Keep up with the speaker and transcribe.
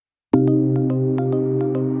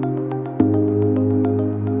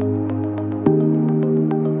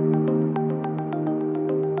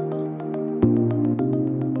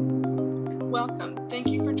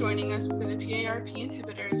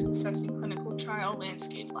Trial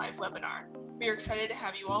Landscape live webinar. We are excited to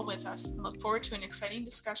have you all with us and look forward to an exciting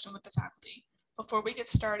discussion with the faculty. Before we get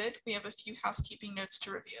started, we have a few housekeeping notes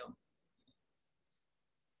to review.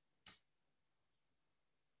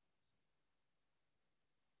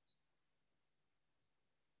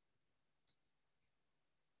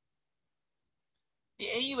 The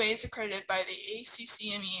AUA is accredited by the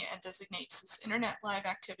ACCME and designates this internet live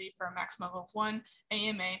activity for a maximum of 1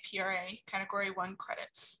 AMA PRA Category 1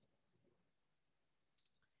 credits.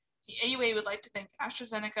 The AUA would like to thank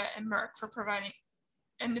AstraZeneca and Merck for providing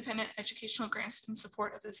independent educational grants in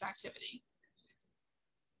support of this activity.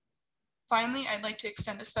 Finally, I'd like to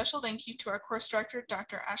extend a special thank you to our course director,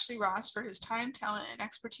 Dr. Ashley Ross, for his time, talent, and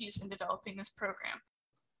expertise in developing this program.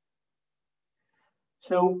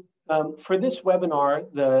 So for this webinar,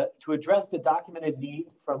 to address the documented need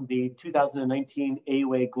from the 2019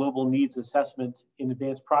 AUA Global Needs Assessment in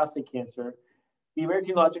Advanced Prostate Cancer, the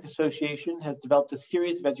American Urologic Association has developed a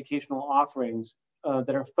series of educational offerings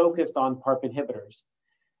that are focused on PARP inhibitors.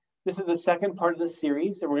 This is the second part of the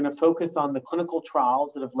series, and we're going to focus on the clinical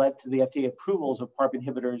trials that have led to the FDA approvals of PARP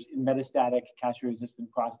inhibitors in metastatic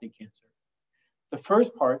castrate-resistant prostate cancer. The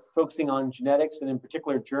first part, focusing on genetics and in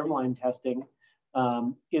particular germline testing,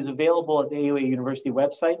 is available at the AUA University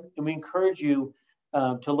website, and we encourage you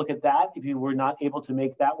to look at that if you were not able to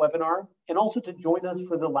make that webinar, and also to join us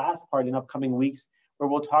for the last part in upcoming weeks, where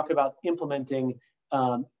we'll talk about implementing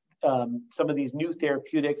some of these new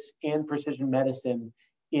therapeutics and precision medicine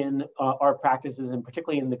in our practices, and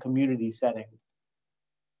particularly in the community setting.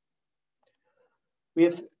 We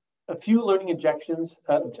have a few learning objections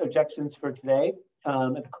for today.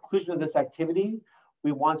 At the conclusion of this activity,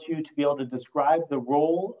 we want you to be able to describe the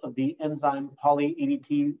role of the enzyme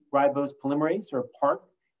poly-ADP ribose polymerase, or PARP,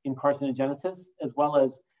 in carcinogenesis, as well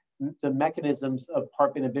as the mechanisms of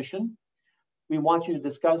PARP inhibition. We want you to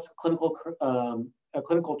discuss clinical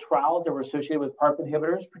trials that were associated with PARP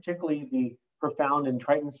inhibitors, particularly the PROfound and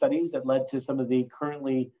Triton studies that led to some of the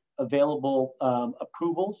currently available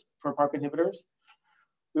approvals for PARP inhibitors.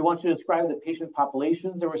 We want you to describe the patient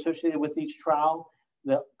populations that were associated with each trial,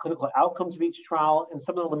 the clinical outcomes of each trial, and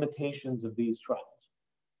some of the limitations of these trials.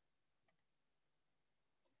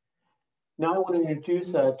 Now I want to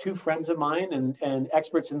introduce two friends of mine and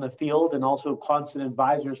experts in the field, and also constant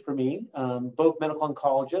advisors for me, both medical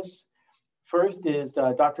oncologists. First is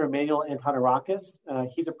Dr. Emmanuel Antonarakis.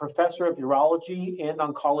 He's a professor of urology and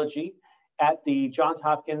oncology at the Johns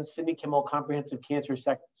Hopkins Sidney Kimmel Comprehensive Cancer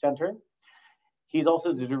Center. He's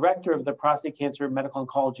also the director of the Prostate Cancer Medical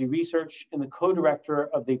Oncology Research and the co-director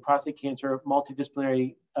of the Prostate Cancer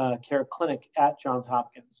Multidisciplinary Care Clinic at Johns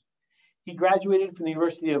Hopkins. He graduated from the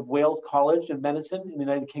University of Wales College of Medicine in the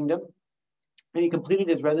United Kingdom, and he completed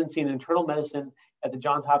his residency in internal medicine at the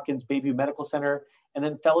Johns Hopkins Bayview Medical Center, and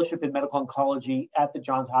then fellowship in medical oncology at the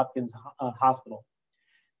Johns Hopkins Hospital.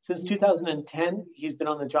 Since 2010, he's been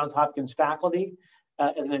on the Johns Hopkins faculty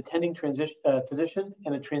as an attending physician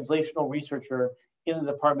and a translational researcher in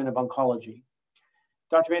the Department of Oncology.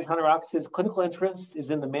 Dr. Antonarakis' clinical interest is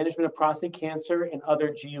in the management of prostate cancer and other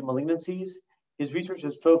GU malignancies. His research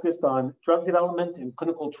is focused on drug development and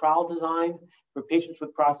clinical trial design for patients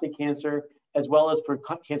with prostate cancer, as well as for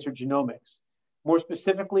cancer genomics. More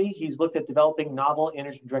specifically, he's looked at developing novel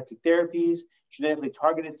antigen-directed therapies, genetically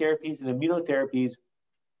targeted therapies, and immunotherapies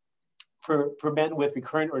for men with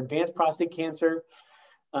recurrent or advanced prostate cancer,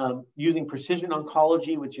 using precision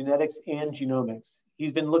oncology with genetics and genomics.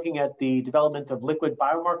 He's been looking at the development of liquid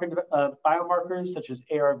biomarkers such as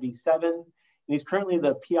ARV7, and he's currently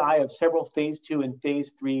the PI of several phase 2 and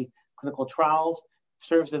phase 3 clinical trials,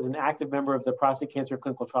 serves as an active member of the Prostate Cancer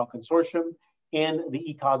Clinical Trial Consortium and the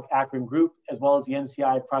ECOG acronym group, as well as the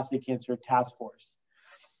NCI Prostate Cancer Task Force.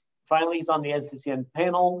 Finally, he's on the NCCN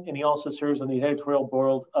panel, and he also serves on the editorial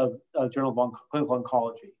board of Journal of Clinical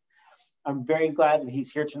Oncology. I'm very glad that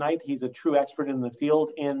he's here tonight. He's a true expert in the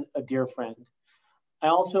field and a dear friend. I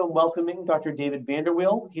also am welcoming Dr. David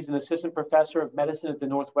Vanderweel. He's an assistant professor of medicine at the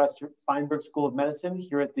Northwestern Feinberg School of Medicine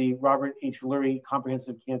here at the Robert H. Lurie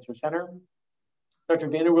Comprehensive Cancer Center. Dr.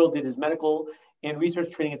 Vanderweel did his medical and research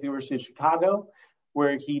training at the University of Chicago,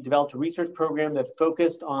 where he developed a research program that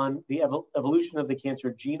focused on the evolution of the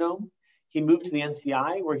cancer genome. He moved to the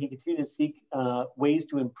NCI, where he continued to seek ways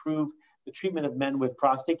to improve the treatment of men with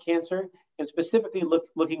prostate cancer, and specifically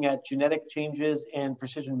looking at genetic changes and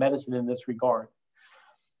precision medicine in this regard.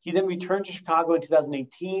 He then returned to Chicago in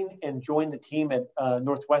 2018 and joined the team at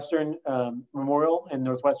Northwestern Memorial and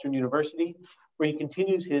Northwestern University, where he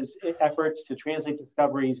continues his efforts to translate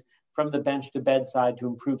discoveries from the bench to bedside to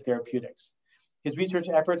improve therapeutics. His research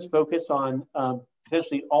efforts focus on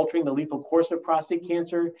potentially altering the lethal course of prostate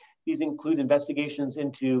cancer These include investigations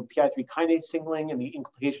into PI3 kinase signaling and the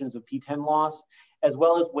implications of PTEN loss, as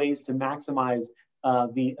well as ways to maximize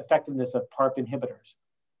the effectiveness of PARP inhibitors.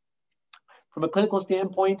 From a clinical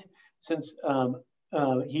standpoint, since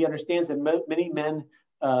he understands that many men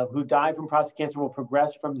who die from prostate cancer will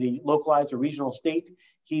progress from the localized or regional state,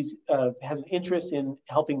 he has an interest in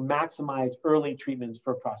helping maximize early treatments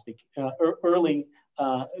for prostate,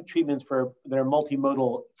 treatments that are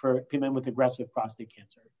multimodal for men with aggressive prostate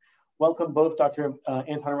cancer. Welcome both Dr.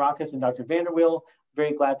 Antonarakis and Dr. Vanderwill.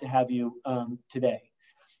 Very glad to have you today.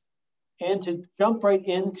 And to jump right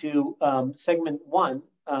into segment one,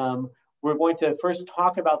 we're going to first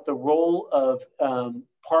talk about the role of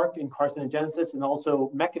PARP in carcinogenesis and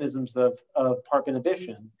also mechanisms of PARP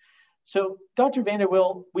inhibition. So Dr.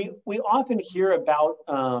 Vanderwill, we often hear about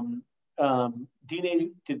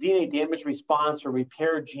DNA damage response or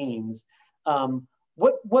repair genes.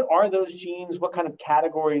 What are those genes? What kind of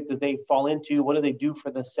categories do they fall into? What do they do for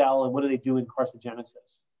the cell, and what do they do in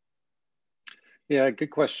carcinogenesis? Yeah, good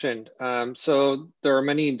question. So there are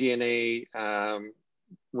many DNA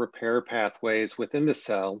repair pathways within the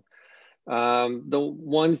cell. The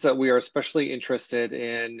ones that we are especially interested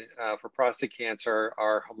in for prostate cancer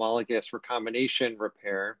are homologous recombination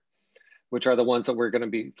repair, which are the ones that we're going to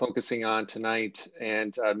be focusing on tonight,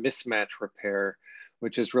 and mismatch repair,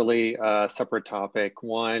 which is really a separate topic,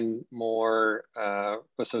 one more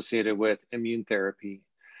associated with immune therapy.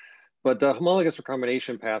 But the homologous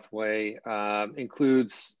recombination pathway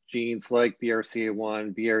includes genes like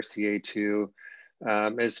BRCA1, BRCA2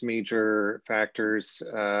 as major factors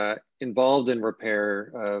involved in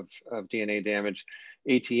repair of DNA damage.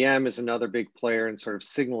 ATM is another big player in sort of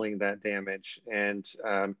signaling that damage. And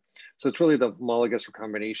so it's really the homologous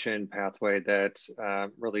recombination pathway that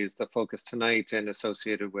really is the focus tonight and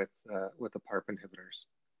associated with the PARP inhibitors.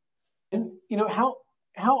 And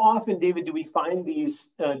how often, David, do we find these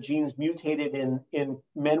genes mutated in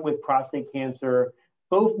men with prostate cancer,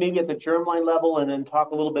 both maybe at the germline level, and then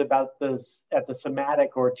talk a little bit about this at the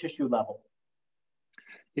somatic or tissue level?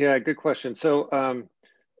 Yeah, good question. So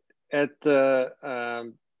at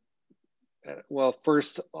the, well,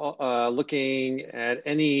 first, looking at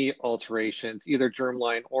any alterations, either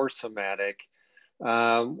germline or somatic,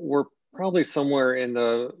 we're probably somewhere in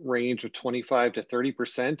the range of 25 to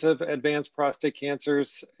 30% of advanced prostate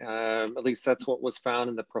cancers. At least that's what was found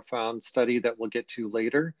in the PROfound study that we'll get to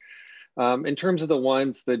later. In terms of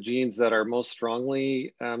the genes that are most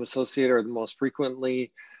strongly associated or the most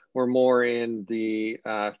frequently, we're more in the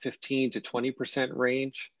 15 to 20%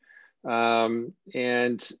 range. And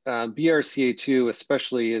BRCA2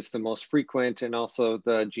 especially is the most frequent and also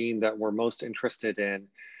the gene that we're most interested in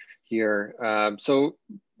here. So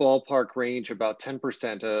ballpark range, about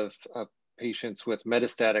 10% of patients with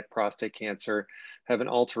metastatic prostate cancer have an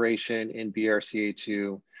alteration in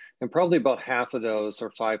BRCA2, and probably about half of those, or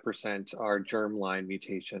 5%, are germline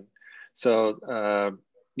mutation. So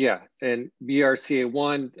yeah, and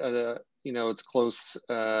BRCA1, it's close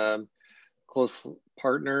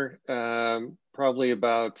partner, probably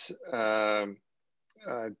about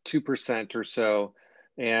 2% or so,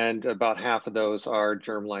 and about half of those are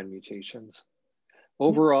germline mutations.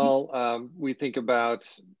 Overall, we think about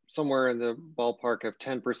somewhere in the ballpark of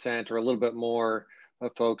 10% or a little bit more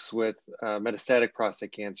of folks with metastatic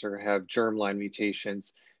prostate cancer have germline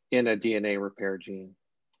mutations in a DNA repair gene.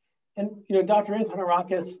 And Dr.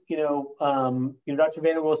 Antonarakis, Dr.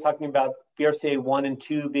 Vanderwill was talking about BRCA1 and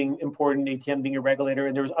 2 being important, ATM being a regulator,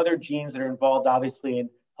 and there's other genes that are involved, obviously, in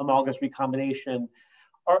homologous recombination.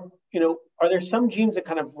 Are there some genes that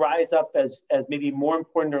kind of rise up as maybe more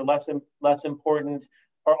important or less important?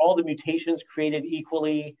 Are all the mutations created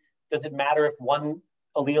equally? Does it matter if one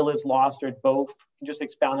allele is lost or both? Can you just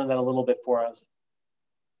expound on that a little bit for us?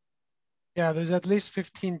 Yeah, there's at least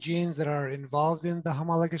 15 genes that are involved in the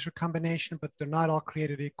homologous recombination, but they're not all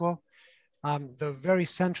created equal. The very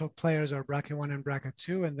central players are BRCA1 and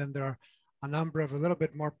BRCA2, and then there are a number of a little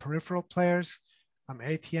bit more peripheral players.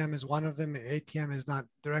 ATM is one of them. ATM is not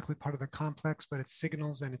directly part of the complex, but it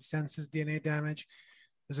signals and it senses DNA damage.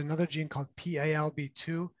 There's another gene called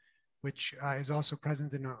PALB2, which is also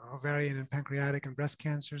present in ovarian and pancreatic and breast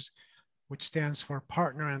cancers, which stands for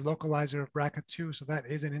partner and localizer of BRCA2. So that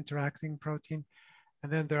is an interacting protein. And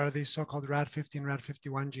then there are these so-called RAD50 and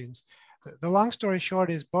RAD51 genes. The long story short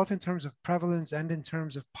is, both in terms of prevalence and in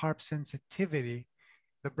terms of PARP sensitivity,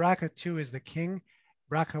 the BRCA2 is the king.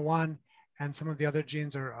 BRCA1 and some of the other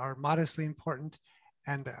genes are modestly important,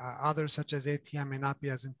 and others such as ATM may not be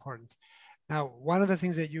as important. Now, one of the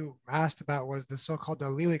things that you asked about was the so-called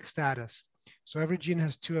allelic status. So every gene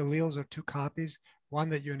has two alleles or two copies. one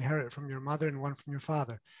that you inherit from your mother and one from your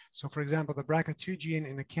father. So for example, the BRCA2 gene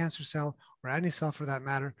in a cancer cell, or any cell for that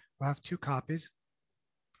matter, will have 2 copies.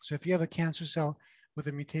 So if you have a cancer cell with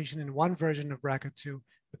a mutation in one version of BRCA2,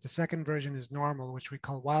 but the second version is normal, which we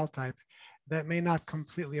call wild type, that may not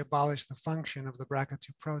completely abolish the function of the BRCA2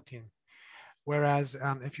 protein. Whereas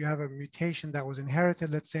if you have a mutation that was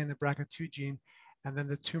inherited, let's say in the BRCA2 gene, and then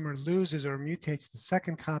the tumor loses or mutates the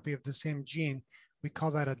second copy of the same gene, we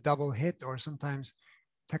call that a double hit, or sometimes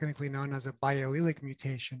technically known as a biallelic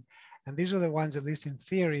mutation. And these are the ones, at least in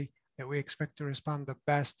theory, that we expect to respond the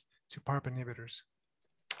best to PARP inhibitors.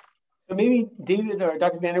 So maybe David or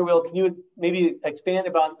Dr. Vanderwill, can you maybe expand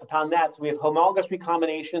upon that? So we have homologous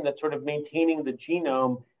recombination that's sort of maintaining the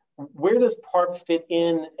genome. Where does PARP fit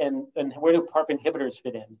in, and where do PARP inhibitors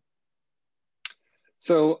fit in?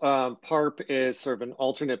 So PARP is sort of an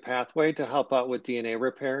alternate pathway to help out with DNA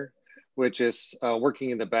repair, which is working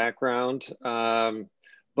in the background.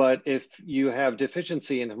 But if you have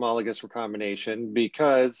deficiency in homologous recombination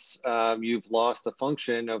because you've lost the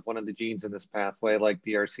function of one of the genes in this pathway, like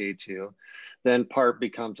BRCA2, then PARP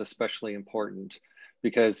becomes especially important,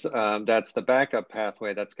 because that's the backup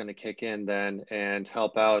pathway that's going to kick in then and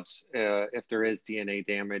help out if there is DNA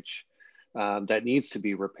damage that needs to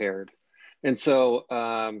be repaired. And so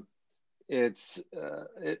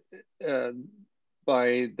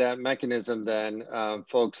by that mechanism, then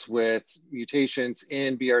folks with mutations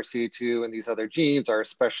in BRCA2 and these other genes are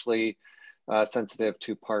especially sensitive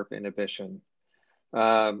to PARP inhibition.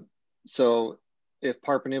 So if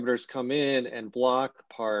PARP inhibitors come in and block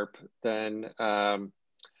PARP, then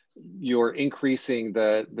you're increasing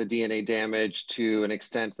the DNA damage to an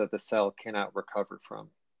extent that the cell cannot recover from.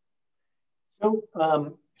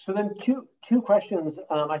 So then two questions.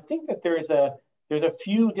 I think that there's a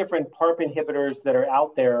few different PARP inhibitors that are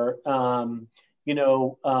out there. I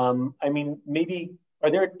mean, maybe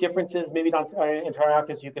are there differences? Maybe Dr.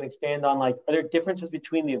 Antoniakis, you can expand on, like, are there differences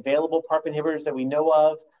between the available PARP inhibitors that we know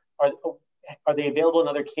of? Are they available in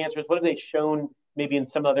other cancers? What have they shown maybe in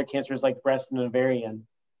some other cancers like breast and ovarian?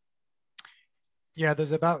 Yeah,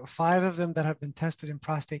 there's about 5 of them that have been tested in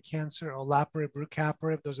prostate cancer: olaparib,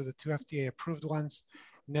 rucaparib, those are the 2 FDA approved ones;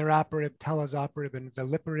 niraparib, talazoparib, and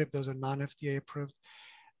veliparib, those are non-FDA approved.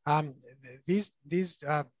 These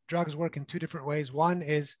drugs work in 2 different ways. One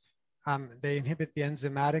is they inhibit the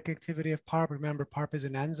enzymatic activity of PARP. Remember, PARP is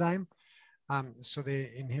an enzyme, so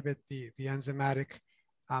they inhibit the enzymatic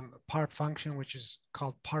PARP function, which is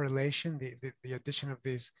called PARylation, the addition of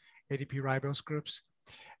these ADP ribose groups.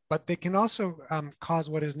 But they can also cause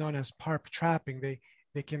what is known as PARP trapping. They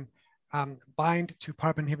can bind to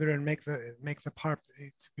PARP inhibitor and make the PARP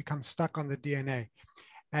to become stuck on the DNA.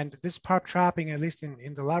 And this PARP trapping, at least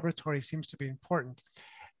in the laboratory, seems to be important.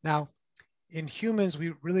 Now, in humans,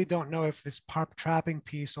 we really don't know if this PARP trapping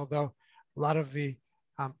piece, although a lot of the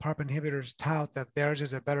PARP inhibitors tout that theirs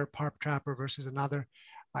is a better PARP trapper versus another.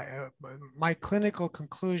 My clinical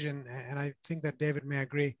conclusion, and I think that David may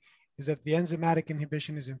agree, is that the enzymatic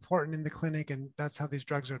inhibition is important in the clinic, and that's how these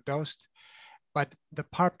drugs are dosed. But the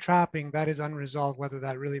PARP trapping, that is unresolved, whether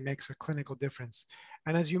that really makes a clinical difference.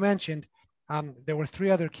 And as you mentioned, there were 3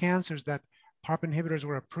 other cancers that PARP inhibitors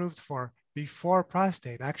were approved for before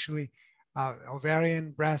prostate. Actually,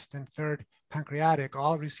 ovarian, breast, and third, pancreatic,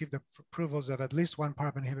 all received approvals of at least 1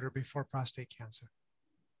 PARP inhibitor before prostate cancer.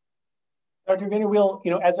 Dr. Vanderwill,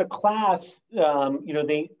 as a class,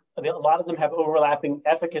 a lot of them have overlapping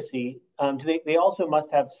efficacy. They also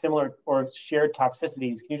must have similar or shared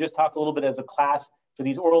toxicities. Can you just talk a little bit as a class for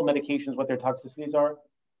these oral medications, what their toxicities are?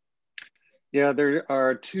 Yeah, there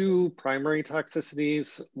are 2 primary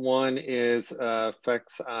toxicities. One is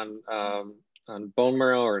effects on bone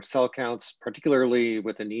marrow or cell counts, particularly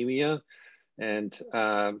with anemia, and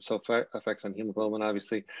so effects on hemoglobin,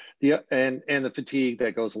 obviously, and the fatigue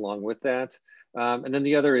that goes along with that. And then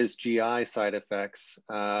the other is GI side effects,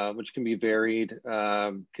 which can be varied,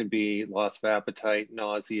 could be loss of appetite,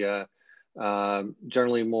 nausea,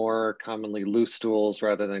 generally more commonly loose stools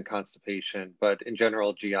rather than constipation, but in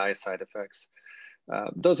general, GI side effects.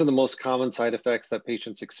 Those are the most common side effects that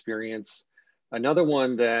patients experience. Another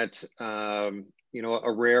one that, a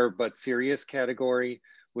rare but serious category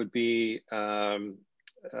would be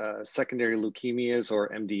secondary leukemias, or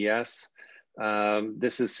MDS.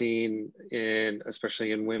 This is seen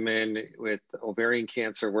especially in women with ovarian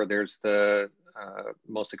cancer, where there's the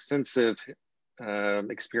most extensive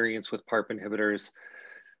experience with PARP inhibitors.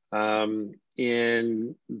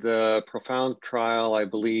 In the PROfound trial, I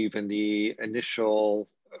believe in the initial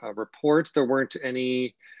reports, there weren't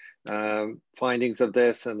any findings of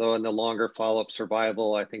this, and though in the longer follow-up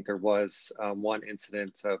survival, I think there was 1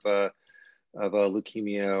 incident of of a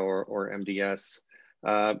leukemia or MDS.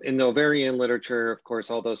 In the ovarian literature, of course,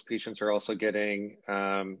 all those patients are also getting,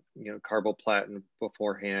 carboplatin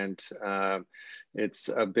beforehand. It's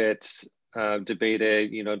a bit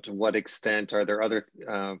debated, to what extent are there other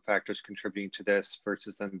factors contributing to this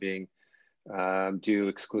versus them being due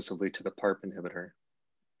exclusively to the PARP inhibitor.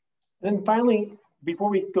 And finally, before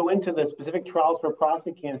we go into the specific trials for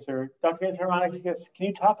prostate cancer, Dr. Vanteramanis, can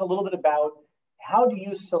you talk a little bit about how do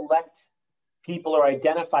you select people or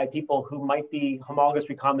identify people who might be homologous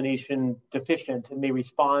recombination deficient and may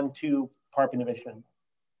respond to PARP inhibition?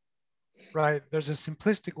 Right. There's a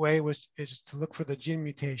simplistic way, which is to look for the gene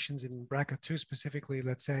mutations in BRCA2 specifically,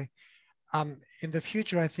 let's say. In the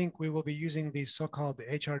future, I think we will be using these so-called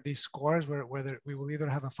HRD scores, where we will either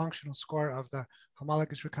have a functional score of the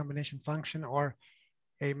homologous recombination function or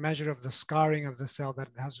a measure of the scarring of the cell that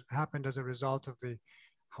has happened as a result of the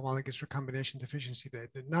homologous recombination deficiency.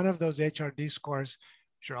 None of those HRD scores,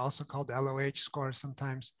 which are also called LOH scores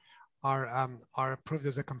sometimes, are approved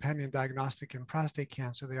as a companion diagnostic in prostate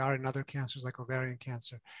cancer. They are in other cancers like ovarian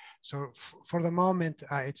cancer. So for the moment,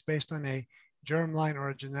 it's based on a germline or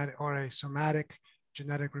a genetic or a somatic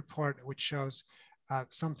genetic report, which shows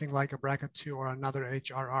something like a BRCA2 or another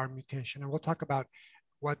HRR mutation. And we'll talk about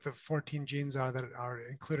what the 14 genes are that are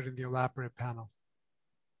included in the olaparib panel.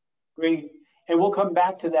 Great. And we'll come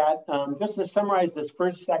back to that. Just to summarize this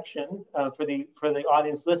first section for the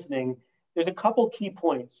audience listening, there's a couple key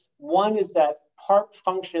points. One is that PARP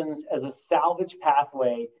functions as a salvage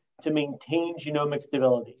pathway to maintain genomic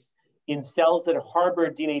stability in cells that harbor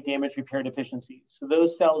DNA damage repair deficiencies. So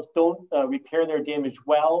those cells don't repair their damage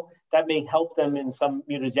well. That may help them in some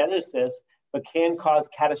mutagenesis, but can cause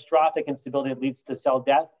catastrophic instability that leads to cell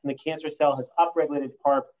death. And the cancer cell has upregulated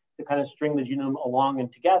PARP to kind of string the genome along and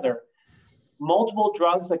together. Multiple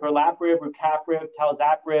drugs like olaparib, rucaparib,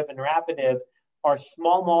 talazoparib, and neratinib are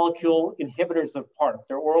small molecule inhibitors of PARP.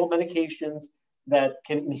 They're oral medications that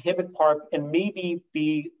can inhibit PARP and maybe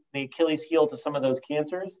be the Achilles heel to some of those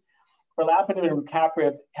cancers. Olaparib and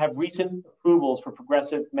rucaparib have recent approvals for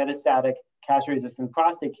progressive metastatic castrate-resistant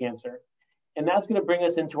prostate cancer. And that's going to bring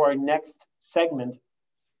us into our next segment,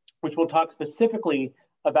 which will talk specifically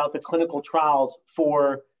about the clinical trials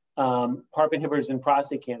for PARP inhibitors in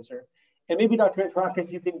prostate cancer. And maybe Dr.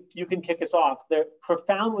 Vanteramanis, you can kick us off. The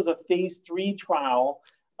PROfound was a phase 3 trial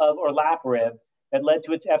of olaparib that led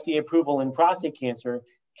to its FDA approval in prostate cancer.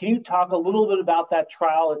 Can you talk a little bit about that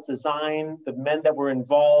trial, its design, the men that were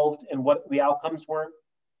involved, and what the outcomes were?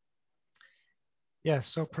 Yes,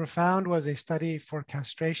 so PROfound was a study for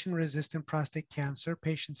castration-resistant prostate cancer.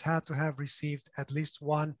 Patients had to have received at least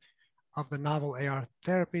one of the novel AR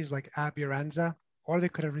therapies like Abi or Enza, or they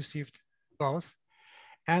could have received both.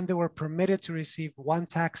 And they were permitted to receive one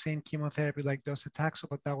taxane chemotherapy like docetaxel,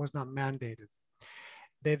 but that was not mandated.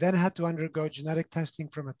 They then had to undergo genetic testing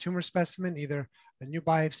from a tumor specimen, either a new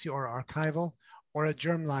biopsy or archival, or a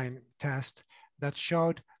germline test that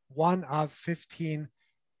showed one of 15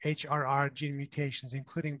 HRR gene mutations,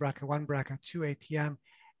 including BRCA1, BRCA2, ATM,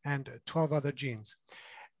 and 12 other genes.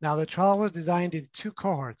 Now, the trial was designed in 2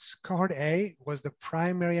 cohorts. Cohort A was the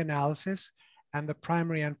primary analysis and the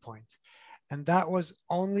primary endpoint. And that was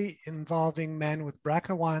only involving men with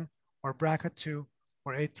BRCA1 or BRCA2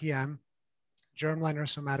 or ATM, germline or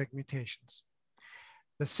somatic mutations.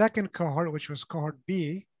 The second cohort, which was cohort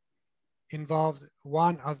B, involved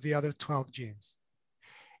one of the other 12 genes.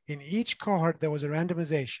 In each cohort, there was a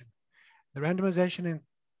randomization. The randomization in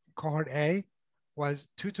cohort A was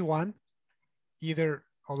 2-to-1, either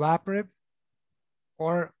olaparib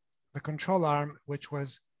or the control arm, which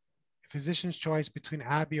was physician's choice between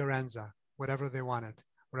Abi or Enza, whatever they wanted,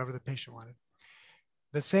 whatever the patient wanted.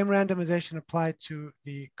 The same randomization applied to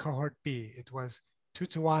the cohort B. It was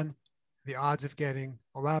 2-to-1, the odds of getting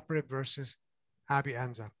olaparib versus Abi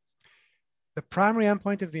Enza. The primary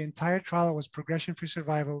endpoint of the entire trial was progression-free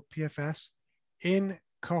survival, PFS, in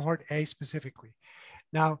cohort A specifically.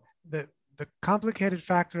 Now, the complicated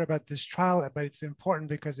factor about this trial, but it's important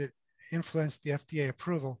because it influenced the FDA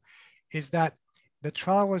approval, is that the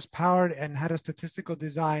trial was powered and had a statistical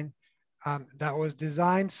design that was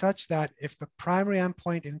designed such that if the primary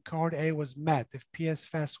endpoint in cohort A was met, if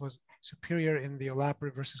PFS was superior in the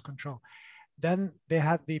olaparib versus control, then they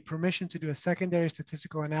had the permission to do a secondary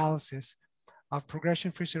statistical analysis of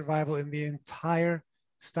progression-free survival in the entire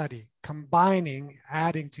study, combining,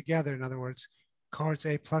 adding together, in other words, cohorts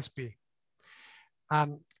A plus B.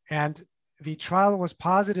 And the trial was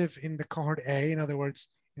positive in the cohort A, in other words,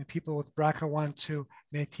 in people with BRCA1, 2,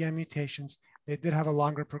 and ATM mutations. They did have a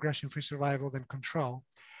longer progression-free survival than control.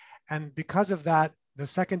 And because of that, the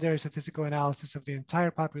secondary statistical analysis of the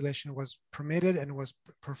entire population was permitted and was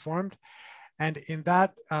performed. And in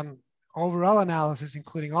that overall analysis,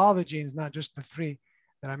 including all the genes, not just the 3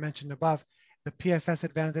 that I mentioned above, the PFS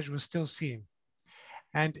advantage was still seen.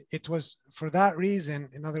 And it was for that reason,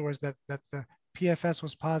 in other words, that the PFS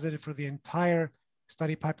was positive for the entire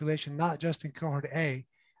study population, not just in cohort A,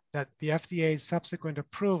 that the FDA's subsequent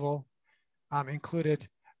approval included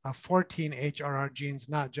 14 HRR genes,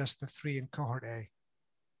 not just the 3 in cohort A.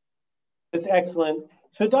 That's excellent.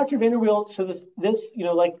 So Dr. Vanderwiel, so this you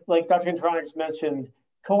know, like Dr. Antonorix mentioned,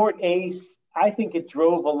 cohort A, I think it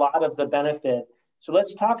drove a lot of the benefit. So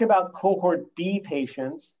let's talk about cohort B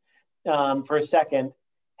patients for a second.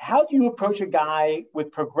 How do you approach a guy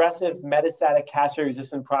with progressive metastatic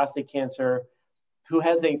castrate-resistant prostate cancer who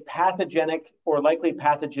has a pathogenic or likely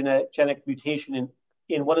pathogenic mutation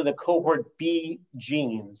in one of the cohort B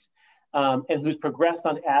genes and who's progressed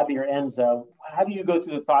on ABI or ENZA? How do you go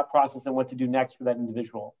through the thought process and what to do next for that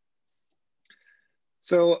individual?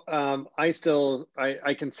 So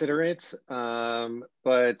I consider it,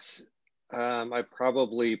 but I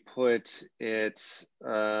probably put it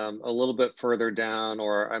a little bit further down,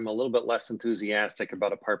 or I'm a little bit less enthusiastic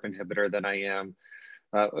about a PARP inhibitor than I am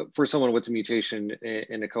for someone with a mutation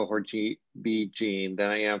in the cohort B gene than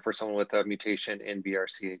I am for someone with a mutation in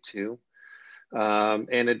BRCA2.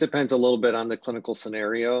 And it depends a little bit on the clinical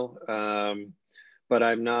scenario, but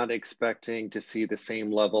I'm not expecting to see the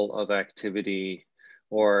same level of activity,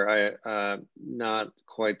 or not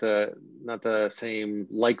the same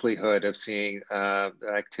likelihood of seeing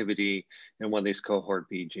activity in one of these cohort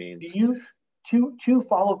B genes. Two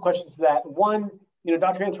follow-up questions to that. One, you know,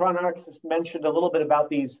 Dr. Antonorix has mentioned a little bit about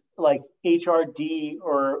these like HRD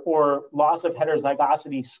or loss of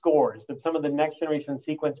heterozygosity scores, that some of the next generation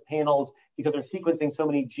sequence panels, because they're sequencing so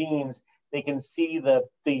many genes, they can see the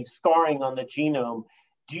scarring on the genome.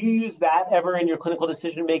 Do you use that ever in your clinical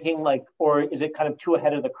decision making, or is it kind of too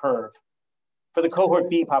ahead of the curve for the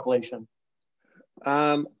cohort B population?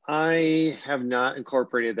 I have not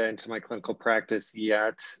incorporated that into my clinical practice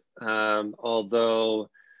yet,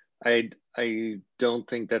 although I don't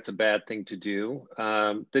think that's a bad thing to do.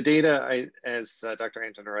 The data, as Dr.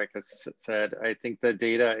 Antonorix has said, I think the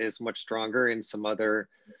data is much stronger in some other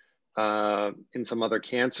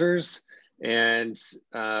cancers. And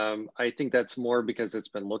I think that's more because it's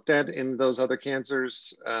been looked at in those other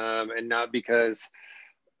cancers and not because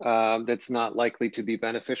that's not likely to be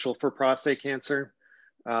beneficial for prostate cancer.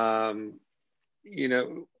 You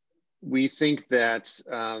know, we think that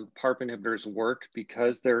PARP inhibitors work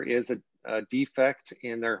because there is a defect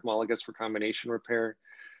in their homologous recombination repair.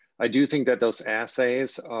 I do think that those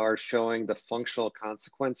assays are showing the functional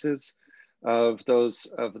consequences of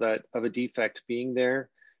a defect being there.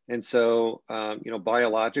 And so, you know,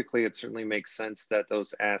 biologically, it certainly makes sense that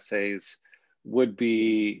those assays would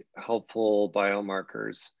be helpful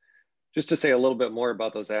biomarkers. Just to say a little bit more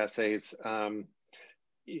about those assays,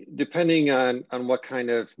 depending on what kind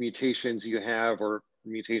of mutations you have or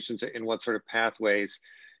mutations in what sort of pathways,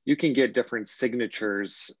 you can get different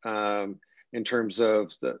signatures in terms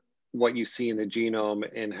of what you see in the genome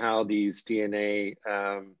and how these DNA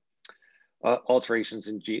alterations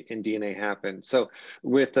in DNA happen. So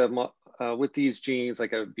with these genes,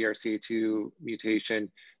 like a BRCA2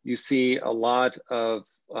 mutation, you see a lot of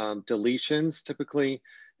deletions typically,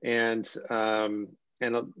 and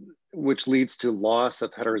which leads to loss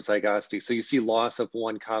of heterozygosity. So you see loss of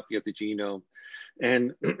one copy of the genome,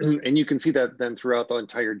 and you can see that then throughout the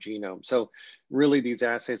entire genome. So really, these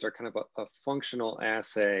assays are kind of a functional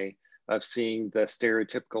assay of seeing the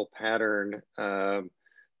stereotypical pattern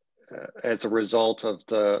as a result of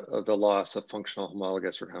the loss of functional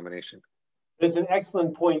homologous recombination. It's an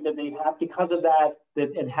excellent point that they have, because of that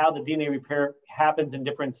and how the DNA repair happens in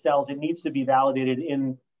different cells, it needs to be validated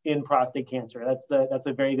in prostate cancer. That's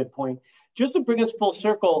a very good point. Just to bring us full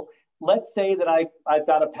circle, let's say that I've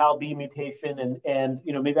got a PAL-B mutation and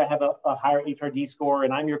you know, maybe I have a higher HRD score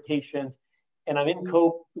and I'm your patient and I'm in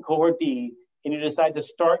cohort B and you decide to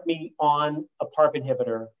start me on a PARP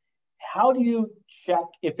inhibitor. How do you check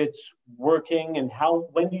if it's working, and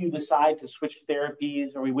when do you decide to switch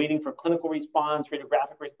therapies? Are we waiting for clinical response,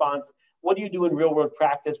 radiographic response? What do you do in real world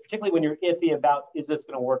practice, particularly when you're iffy about, is this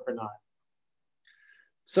going to work or not?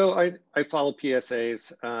 So I follow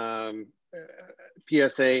PSAs.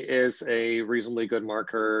 PSA is a reasonably good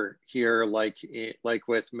marker here, like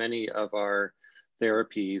with many of our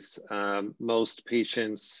therapies. Most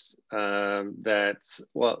patients so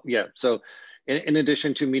In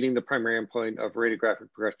addition to meeting the primary endpoint of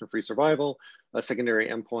radiographic progression-free survival, a secondary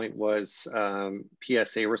endpoint was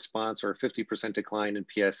PSA response, or 50% decline in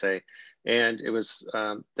PSA. And it was,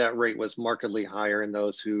 that rate was markedly higher in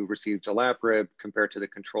those who received olaparib compared to the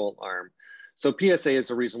control arm. So PSA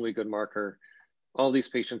is a reasonably good marker. All these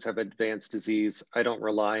patients have advanced disease. I don't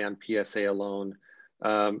rely on PSA alone.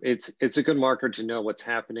 It's a good marker to know what's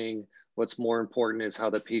happening. What's more important is how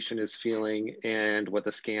the patient is feeling and what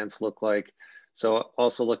the scans look like. So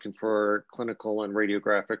also looking for clinical and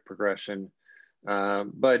radiographic progression.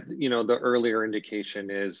 But you know, the earlier indication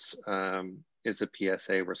is a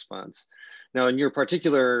PSA response. Now, in your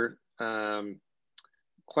particular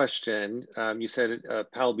question, you said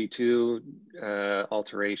PALB2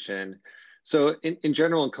 alteration. So in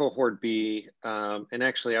general, in cohort B, and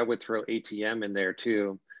actually I would throw ATM in there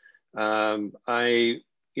too. I'm a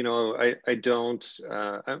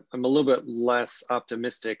little bit less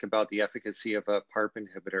optimistic about the efficacy of a PARP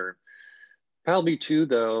inhibitor. PALB2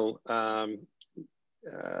 though,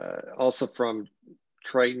 also from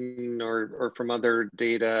Triton or from other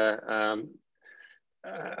data,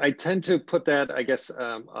 I tend to put that, I guess,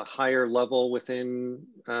 a higher level within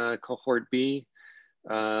cohort B.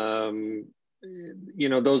 You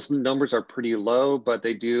know, those numbers are pretty low, but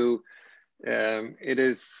they do, it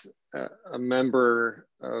is a member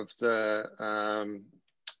of the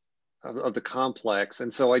complex.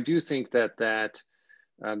 And so I do think that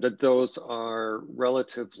those are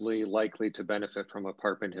relatively likely to benefit from a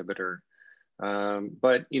PARP inhibitor.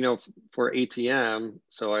 But, you know, for ATM,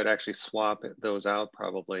 so I'd actually swap those out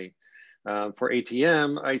probably. For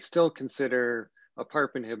ATM, I still consider a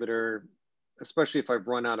PARP inhibitor, especially if I've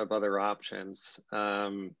run out of other options.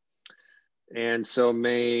 And so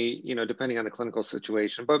may, you know, depending on the clinical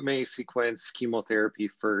situation, but may sequence chemotherapy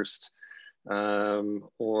first,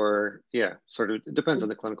 or yeah, sort of, it depends on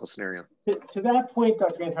the clinical scenario. To that point,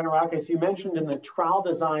 Dr. Antonarakis, you mentioned in the trial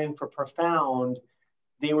design for PROfound,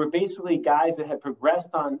 they were basically guys that had progressed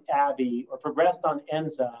on ABI or progressed on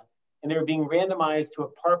ENZA, and they were being randomized to a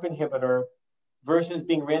PARP inhibitor versus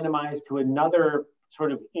being randomized to another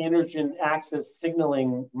sort of androgen axis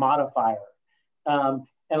signaling modifier.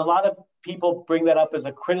 And a lot of people bring that up as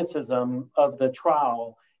a criticism of the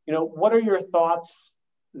trial. You know, what are your thoughts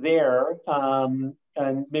there? And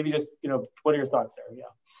maybe just, you know, what are your thoughts there? Yeah.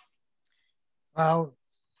 Well,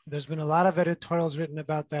 there's been a lot of editorials written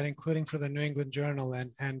about that, including for the New England Journal,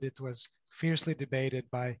 and it was fiercely debated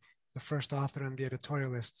by the first author and the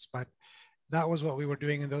editorialists, but that was what we were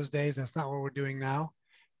doing in those days. That's not what we're doing now.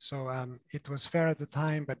 So it was fair at the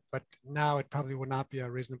time, but now it probably would not be a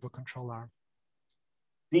reasonable control arm.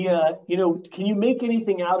 You know, can you make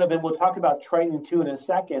anything out of it? We'll talk about Triton 2 in a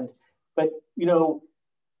second, but, you know,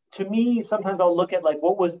 to me, sometimes I'll look at like,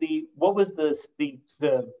 what was the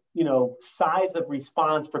you know, size of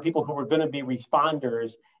response for people who were going to be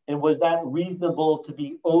responders, and was that reasonable to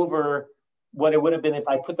be over what it would have been if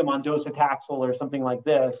I put them on docetaxel or something like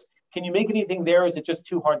this? Can you make anything there, or is it just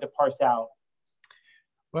too hard to parse out?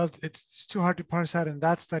 Well, it's too hard to parse out in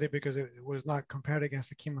that study because it was not compared against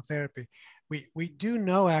the chemotherapy. We do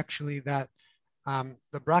know actually that the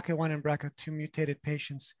BRCA1 and BRCA2 mutated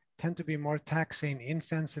patients tend to be more taxane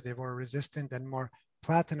insensitive or resistant and more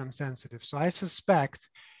platinum sensitive. So I suspect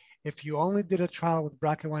if you only did a trial with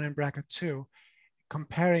BRCA1 and BRCA2,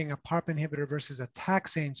 comparing a PARP inhibitor versus a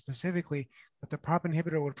taxane specifically, that the PARP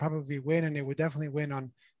inhibitor would probably win, and it would definitely win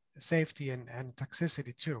on safety and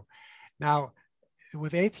toxicity too. Now,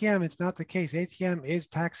 with ATM, it's not the case. ATM is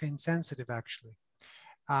taxane sensitive actually,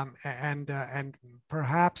 and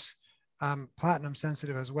perhaps platinum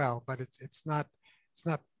sensitive as well, but it's not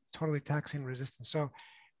totally taxane resistant. So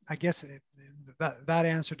I guess that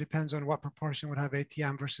answer depends on what proportion would have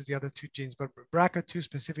ATM versus the other two genes, but BRCA2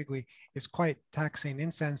 specifically is quite taxane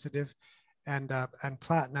insensitive and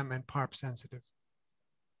platinum and PARP sensitive.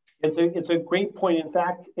 It's a great point. In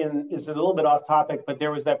fact, it's a little bit off topic, but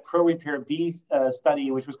there was that ProRepair B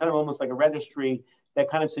study, which was kind of almost like a registry that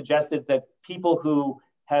kind of suggested that people who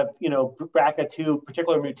have, you know, BRCA2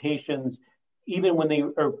 particular mutations, even when they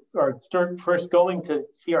are first going to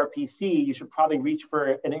CRPC, you should probably reach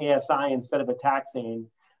for an ASI instead of a taxane.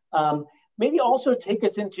 Maybe also take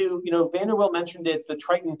us into, you know, Vanderwill mentioned it, the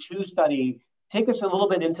Triton 2 study. Take us a little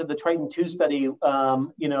bit into the Triton 2 study.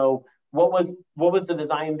 You know, what was the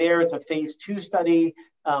design there? It's a phase 2 study.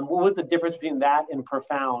 What was the difference between that and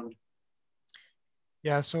PROfound?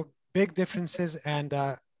 Yeah, so big differences, and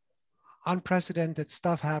unprecedented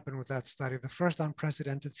stuff happened with that study. The first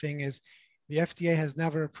unprecedented thing is the FDA has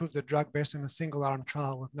never approved a drug based on a single arm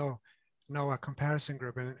trial with no comparison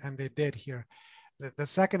group, and they did here. The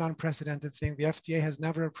second unprecedented thing, the FDA has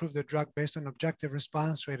never approved a drug based on objective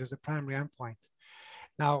response rate as a primary endpoint.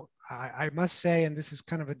 Now, I must say, and this is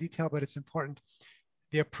kind of a detail, but it's important,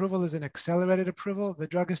 the approval is an accelerated approval. The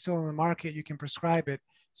drug is still on the market. You can prescribe it.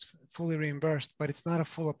 It's fully reimbursed, but it's not a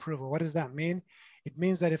full approval. What does that mean? It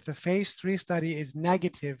means that if the phase 3 study is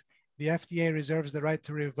negative, the FDA reserves the right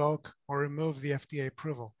to revoke or remove the FDA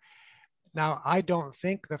approval. Now, I don't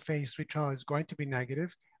think the phase 3 trial is going to be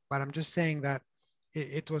negative, but I'm just saying that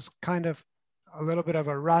it was kind of a little bit of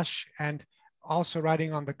a rush and also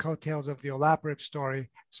riding on the coattails of the olaparib story.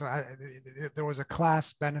 So there was a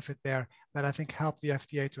class benefit there that I think helped the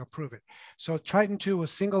FDA to approve it. So Triton2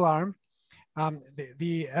 was single arm.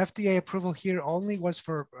 The FDA approval here only was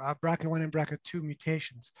for BRCA1 and BRCA2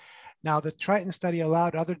 mutations. Now the Triton study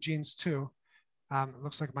allowed other genes too.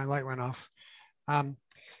 Looks like my light went off.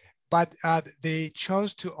 But they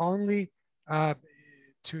chose to only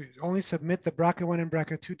submit the BRCA1 and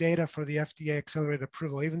BRCA2 data for the FDA accelerated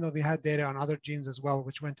approval, even though they had data on other genes as well,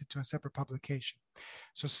 which went into a separate publication.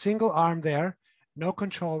 So single arm there, no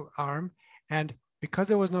control arm. And because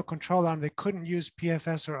there was no control arm, they couldn't use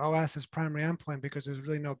PFS or OS as primary endpoint because there's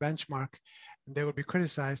really no benchmark and they would be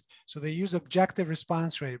criticized. So they use objective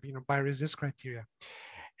response rate, by RECIST criteria.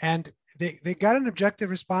 And they got an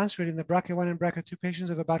objective response rate in the BRCA1 and BRCA2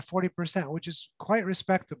 patients of about 40%, which is quite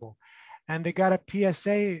respectable. And they got a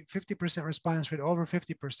PSA 50% response rate, over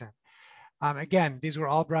 50%. Again, these were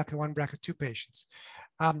all BRCA1, BRCA2 patients.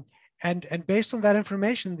 And based on that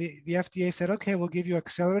information, the FDA said, okay, we'll give you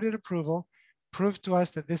accelerated approval, prove to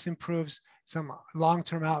us that this improves some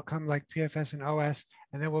long-term outcome like PFS and OS,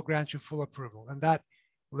 and then we'll grant you full approval. And that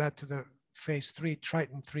led to the phase 3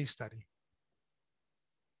 Triton 3 study.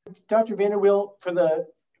 Dr. Vanderwiel, for the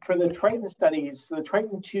Triton studies, for the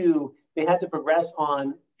Triton 2, they had to progress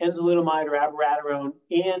on enzalutamide or abiraterone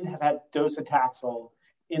and have had docetaxel.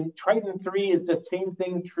 In Triton 3, is the same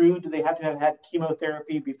thing true? Do they have to have had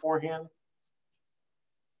chemotherapy beforehand?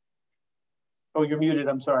 Oh, you're muted,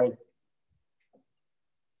 I'm sorry.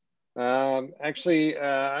 Actually,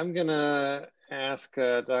 I'm gonna ask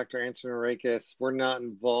Dr. Antonarakis. We're not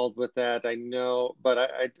involved with that, I know, but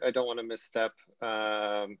I don't want to misstep.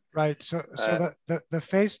 Right, so the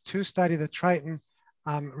phase 2 study, the Triton,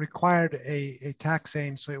 required a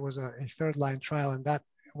taxane, so it was a third-line trial, and that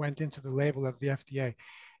went into the label of the FDA.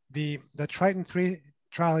 The Triton 3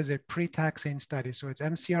 trial is a pre-taxane study, so it's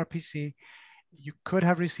MCRPC. You could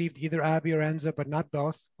have received either Abi or Enza, but not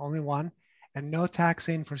both, only one, and no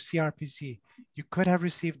taxane for CRPC. You could have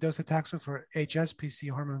received docetaxel for HSPC,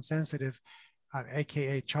 hormone-sensitive,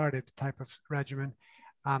 aka charted type of regimen,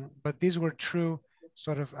 but these were true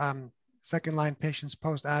sort of second-line patients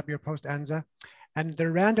post-Abi or post-Enza. And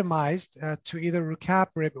they're randomized to either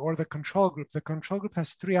rucaparib or the control group. The control group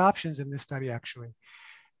has 3 options in this study, actually.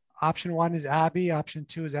 Option 1 is Abi, option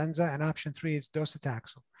 2 is Enza, and option 3 is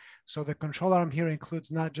docetaxel. So the control arm here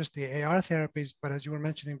includes not just the AR therapies, but as you were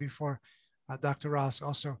mentioning before, Dr. Ross,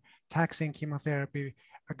 also taxane chemotherapy,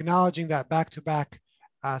 acknowledging that back-to-back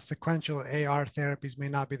sequential AR therapies may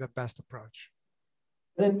not be the best approach.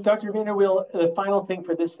 And then Dr. Vanderwiel, the final thing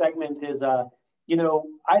for this segment is, I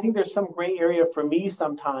think there's some gray area for me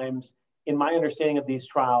sometimes in my understanding of these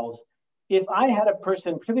trials. If I had a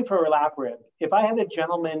person, particularly for olaparib, if I had a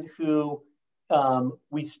gentleman who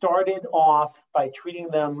we started off by treating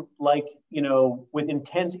them like, with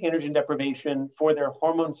intense androgen deprivation for their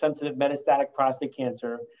hormone-sensitive metastatic prostate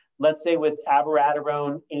cancer, let's say with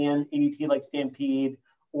abiraterone and ADT like Stampede,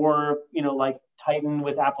 or, like Titan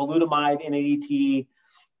with apalutamide and ADT,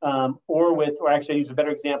 or actually I use a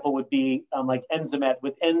better example would be like Enzamet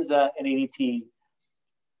with Enza and ADT.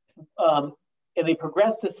 And they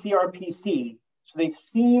progress to CRPC. So they've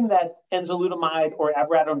seen that enzalutamide or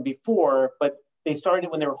abiraterone before, but they started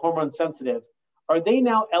it when they were hormone sensitive. Are they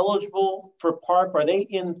now eligible for PARP? Are they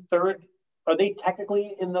in third? Are they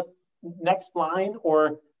technically in the next line,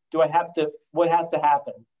 or what has to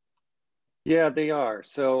happen? Yeah, they are.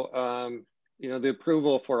 So, the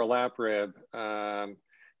approval for olaparib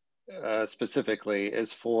specifically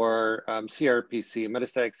is for CRPC,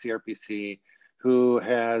 metastatic CRPC, who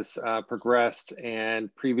has progressed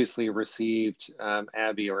and previously received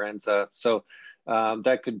Abi or Enza. So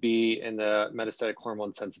that could be in the metastatic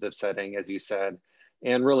hormone sensitive setting, as you said.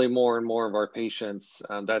 And really more and more of our patients,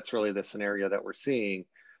 that's really the scenario that we're seeing,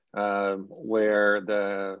 where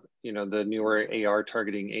the newer AR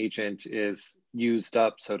targeting agent is used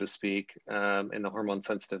up, so to speak, in the hormone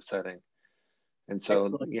sensitive setting. And so,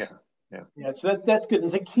 excellent. Yeah, so that's good.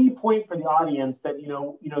 It's a key point for the audience that,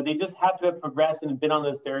 they just have to have progressed and been on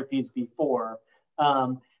those therapies before.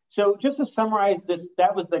 So just to summarize this,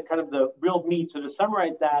 that was the kind of the real meat. So to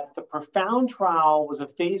summarize that, the PROfound trial was a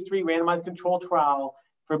phase 3 randomized controlled trial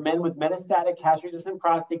for men with metastatic castration-resistant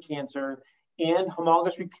prostate cancer and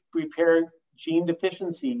homologous repair gene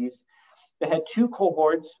deficiencies. They had 2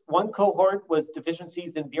 cohorts. One cohort was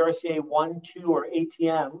deficiencies in BRCA1, 2, or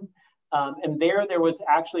ATM. And there was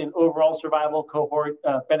actually an overall survival cohort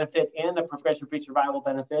benefit and a progression-free survival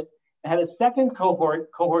benefit. It had a second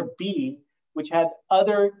cohort, cohort B, which had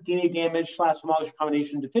other DNA damage / homologous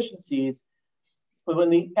recombination deficiencies. But when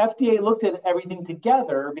the FDA looked at everything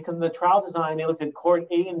together, because of the trial design, they looked at cohort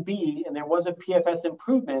A and B, and there was a PFS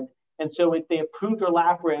improvement. And so they approved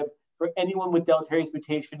olaparib for anyone with deleterious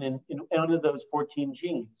mutation in one of those 14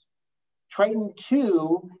 genes.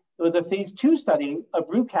 Triton-2 was a phase 2 study of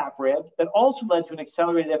rucaparib that also led to an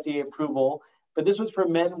accelerated FDA approval, but this was for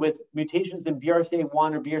men with mutations in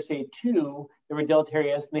BRCA1 or BRCA2 that were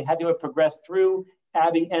deleterious, and they had to have progressed through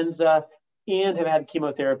Abi-Enza and have had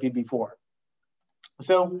chemotherapy before.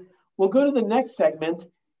 So we'll go to the next segment,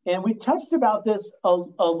 and we touched about this a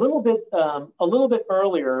little bit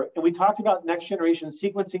earlier, and we talked about next generation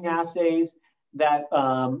sequencing assays that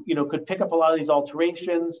could pick up a lot of these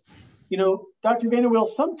alterations. Dr. Vanderwill,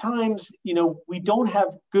 sometimes, we don't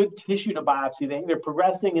have good tissue to biopsy. They're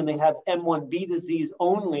progressing and they have M1b disease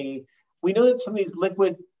only. We know that some of these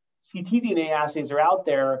liquid ctDNA assays are out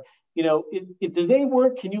there. Do they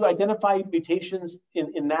work? Can you identify mutations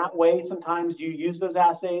in that way? Sometimes do you use those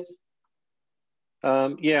assays?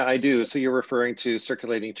 Yeah, I do. So you're referring to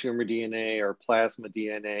circulating tumor DNA or plasma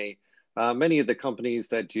DNA. Many of the companies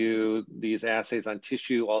that do these assays on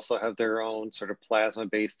tissue also have their own sort of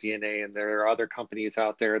plasma-based DNA, and there are other companies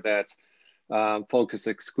out there that focus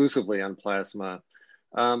exclusively on plasma.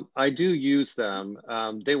 I do use them.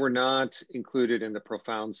 They were not included in the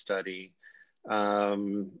PROfound study.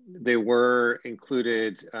 They were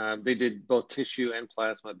included, they did both tissue and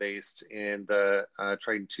plasma-based in the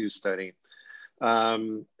Triton-2 study.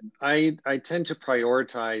 I tend to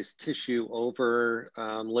prioritize tissue over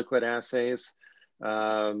liquid assays.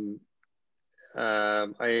 There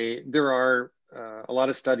are a lot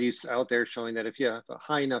of studies out there showing that if you have a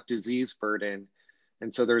high enough disease burden,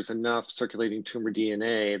 and so there's enough circulating tumor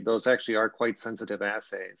DNA, those actually are quite sensitive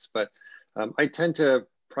assays. But I tend to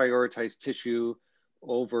prioritize tissue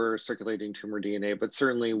over circulating tumor DNA, but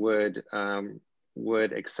certainly would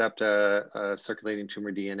accept a circulating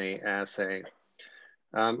tumor DNA assay.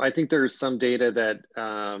 I think there's some data that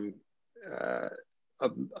a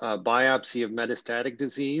biopsy of metastatic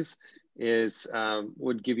disease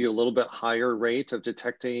would give you a little bit higher rate of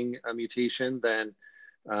detecting a mutation than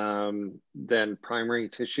primary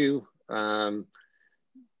tissue.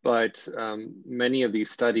 But many of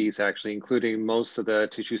these studies, actually, including most of the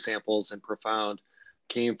tissue samples in PROfound,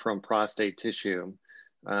 came from prostate tissue.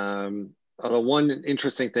 Although one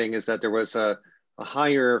interesting thing is that there was a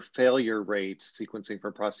higher failure rate sequencing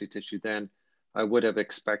for prostate tissue than I would have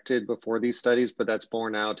expected before these studies, but that's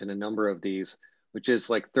borne out in a number of these, which is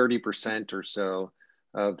like 30% or so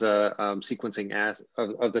of the sequencing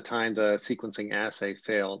of the time the sequencing assay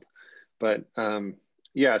failed. But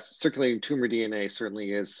yes, circulating tumor DNA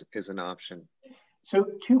certainly is an option. So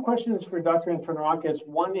 2 questions for Dr. Infonarakis.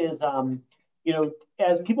 One is,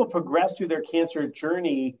 as people progress through their cancer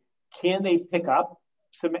journey, can they pick up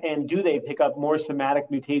and do they pick up more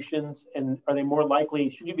somatic mutations, and are they more likely,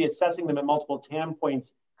 should you be assessing them at multiple time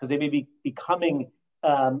points because they may be becoming,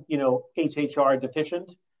 HHR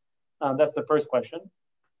deficient? That's the first question.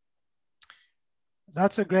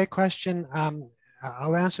 That's a great question.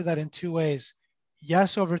 I'll answer that in 2 ways.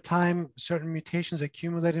 Yes, over time, certain mutations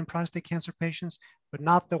accumulate in prostate cancer patients, but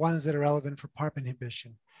not the ones that are relevant for PARP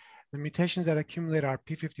inhibition. The mutations that accumulate are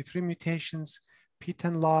P53 mutations,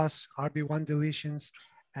 PTEN loss, RB1 deletions,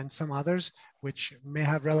 and some others, which may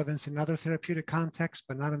have relevance in other therapeutic contexts,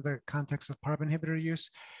 but not in the context of PARP inhibitor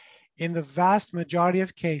use. In the vast majority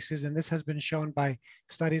of cases, and this has been shown by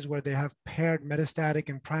studies where they have paired metastatic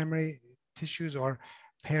and primary tissues or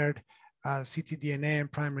paired ctDNA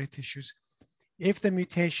and primary tissues, if the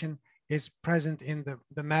mutation is present in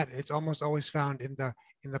the MET, it's almost always found in the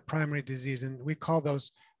primary disease, and we call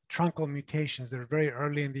those truncal mutations. They're very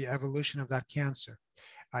early in the evolution of that cancer,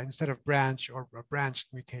 instead of branch or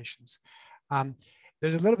branched mutations.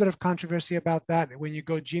 There's a little bit of controversy about that when you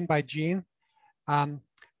go gene by gene,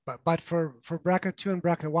 but for BRCA2 and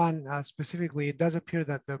BRCA1 specifically, it does appear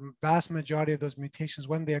that the vast majority of those mutations,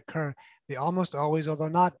 when they occur, they almost always, although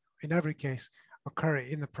not in every case, occur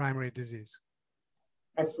in the primary disease.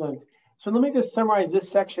 Excellent. So let me just summarize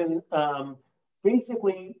this section.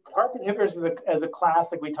 basically, PARP inhibitors as a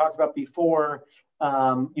class, like we talked about before,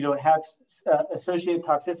 have associated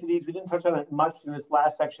toxicities. We didn't touch on it much in this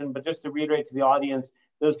last section, but just to reiterate to the audience,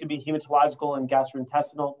 those could be hematological and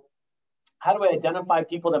gastrointestinal. How do I identify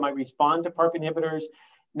people that might respond to PARP inhibitors?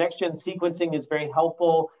 Next-gen sequencing is very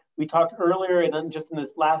helpful. We talked earlier, and then just in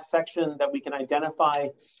this last section, that we can identify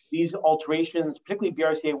these alterations, particularly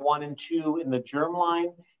BRCA1 and 2 in the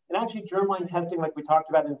germline. And actually, germline testing, like we talked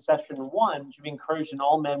about in session 1, should be encouraged in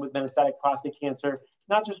all men with metastatic prostate cancer,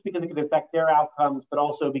 not just because it could affect their outcomes, but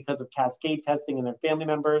also because of cascade testing in their family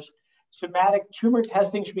members. Somatic tumor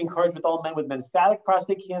testing should be encouraged with all men with metastatic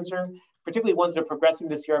prostate cancer, particularly ones that are progressing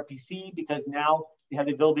to CRPC, because now they have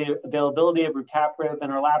the availability of rucaparib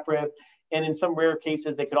and olaparib. And in some rare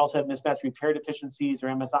cases, they could also have mismatch repair deficiencies or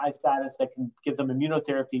MSI status that can give them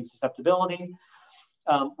immunotherapy susceptibility.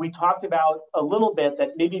 We talked about a little bit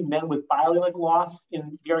that maybe men with biallelic loss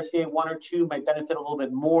in BRCA1 or 2 might benefit a little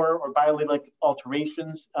bit more, or biallelic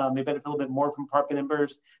alterations may benefit a little bit more from PARP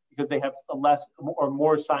inhibitors because they have less or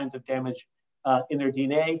more signs of damage in their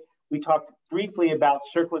DNA. We talked briefly about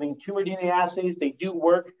circulating tumor DNA assays. They do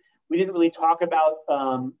work. We didn't really talk about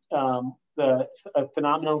the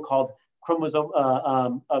phenomenon called clonal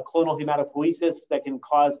hematopoiesis that can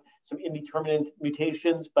cause some indeterminate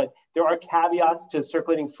mutations, but there are caveats to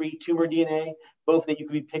circulating free tumor DNA, both that you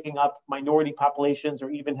could be picking up minority populations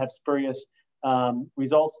or even have spurious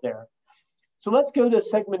results there. So let's go to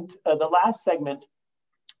segment, the last segment,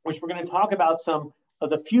 which we're going to talk about some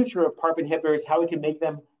of the future of PARP inhibitors, how we can make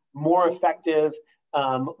them more effective,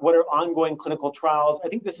 what are ongoing clinical trials. I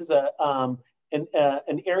think this is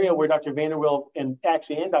an area where Dr. Vanderwill and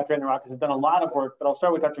Dr. Andriorakis have done a lot of work, but I'll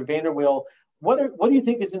start with Dr. Vanderwill. What do you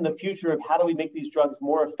think is in the future of how do we make these drugs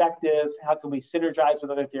more effective? How can we synergize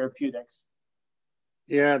with other therapeutics?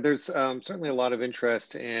 Yeah, there's certainly a lot of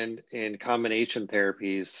interest in combination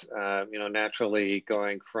therapies, naturally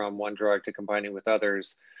going from one drug to combining with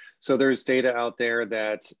others. So there's data out there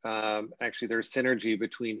that actually there's synergy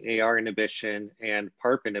between AR inhibition and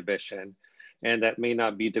PARP inhibition, and that may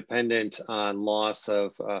not be dependent on loss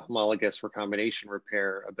of homologous recombination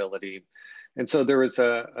repair ability. And so there was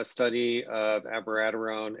a study of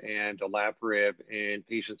abiraterone and olaparib in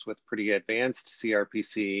patients with pretty advanced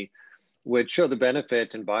CRPC, which showed the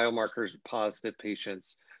benefit in biomarkers positive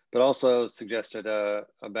patients, but also suggested a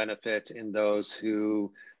benefit in those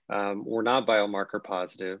who were not biomarker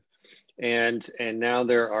positive. And now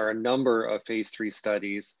there are a number of phase 3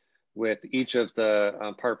 studies with each of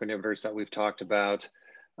the PARP inhibitors that we've talked about,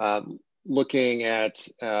 looking at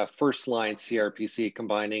first-line CRPC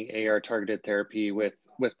combining AR targeted therapy with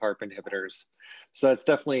PARP inhibitors. So that's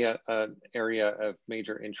definitely an area of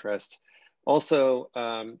major interest. Also,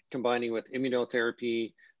 combining with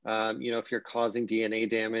immunotherapy, if you're causing DNA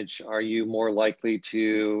damage, are you more likely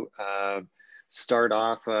to start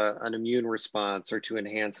off an immune response or to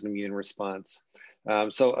enhance an immune response?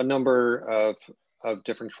 So a number of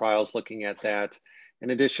different trials looking at that.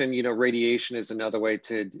 In addition, radiation is another way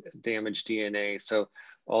to damage DNA. So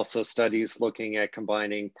also studies looking at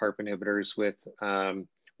combining PARP inhibitors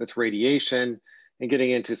with radiation and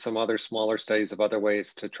getting into some other smaller studies of other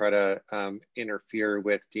ways to try to interfere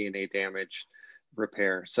with DNA damage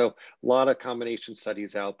repair. So a lot of combination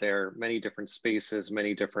studies out there, many different spaces,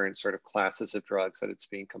 many different sort of classes of drugs that it's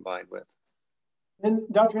being combined with. And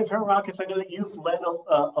Dr. Andriorakis, I know that you've led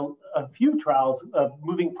a few trials of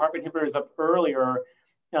moving PARP inhibitors up earlier.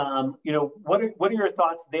 What are your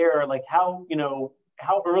thoughts there? Like how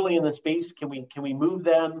early in the space can we move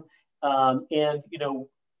them? And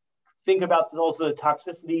think about also the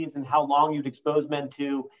toxicities and how long you'd expose men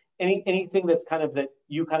to. Anything that's that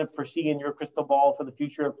you foresee in your crystal ball for the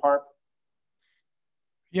future of PARP?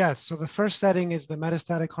 Yes. So the first setting is the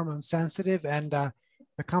metastatic hormone sensitive, and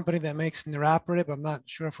the company that makes niraparib, I'm not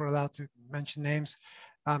sure if we're allowed to mention names,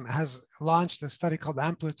 has launched a study called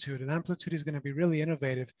Amplitude, and Amplitude is going to be really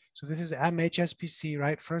innovative. So this is MHSPC,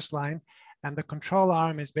 right, first line, and the control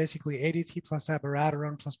arm is basically ADT plus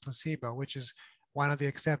abiraterone plus placebo, which is one of the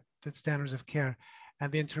accepted standards of care.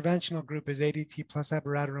 And the interventional group is ADT plus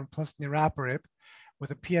abiraterone plus niraparib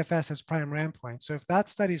with a PFS as primary endpoint. So if that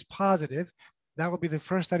study is positive, that will be the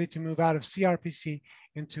first study to move out of CRPC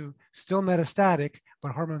into still metastatic,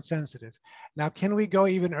 but hormone sensitive. Now, can we go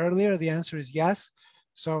even earlier? The answer is yes.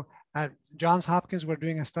 So at Johns Hopkins, we're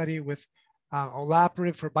doing a study with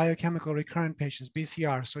olaparib for biochemical recurrent patients,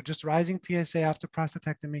 BCR. So just rising PSA after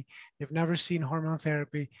prostatectomy. They've never seen hormone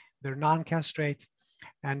therapy. They're non-castrate.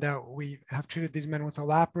 And we have treated these men with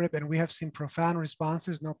olaparib, and we have seen profound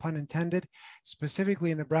responses, no pun intended, specifically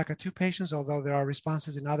in the BRCA2 patients, although there are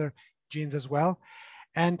responses in other genes as well.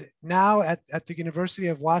 And now at the University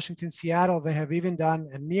of Washington, Seattle, they have even done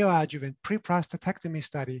a neoadjuvant pre-prostatectomy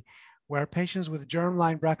study where patients with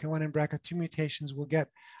germline BRCA1 and BRCA2 mutations will get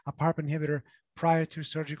a PARP inhibitor prior to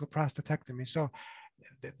surgical prostatectomy. So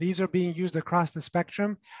these are being used across the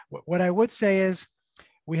spectrum. What I would say is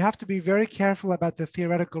we have to be very careful about the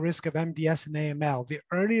theoretical risk of MDS and AML. The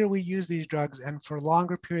earlier we use these drugs and for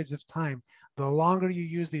longer periods of time, the longer you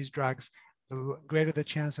use these drugs, the greater the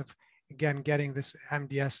chance of, again, getting this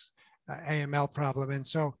MDS AML problem. And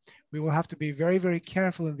so we will have to be very, very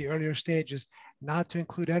careful in the earlier stages not to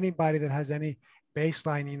include anybody that has any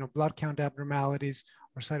baseline, blood count abnormalities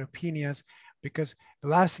or cytopenias, because the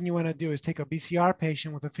last thing you want to do is take a BCR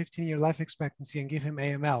patient with a 15-year life expectancy and give him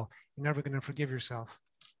AML. You're never going to forgive yourself.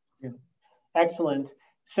 Yeah. Excellent.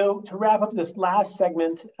 So to wrap up this last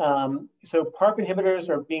segment, so PARP inhibitors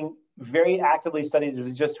are being very actively studied, as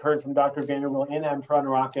we just heard from Dr. Vanderwill and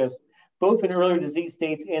Antonarakis, both in earlier disease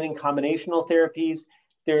states and in combinational therapies.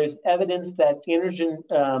 There is evidence that androgen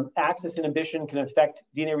axis inhibition can affect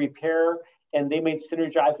DNA repair, and they may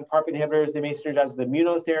synergize with PARP inhibitors. They may synergize with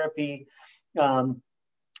immunotherapy. And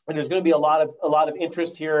there's going to be a lot of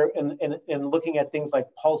interest here in looking at things like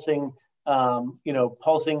pulsing,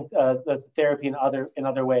 pulsing the therapy in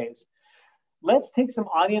other ways. Let's take some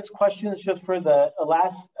audience questions just for the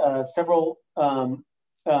last several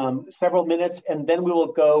minutes, and then we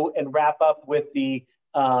will go and wrap up with the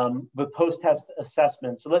post-test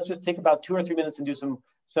assessment. So let's just take about 2 or 3 minutes and do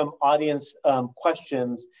some audience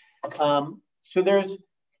questions. So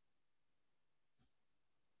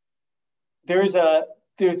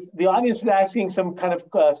the audience is asking some kind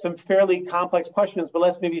of some fairly complex questions, but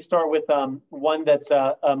let's maybe start with one that's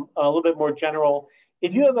a little bit more general.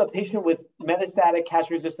 If you have a patient with metastatic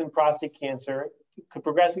castrate-resistant prostate cancer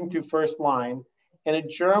progressing to first line and a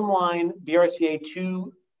germline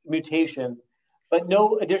BRCA2 mutation, but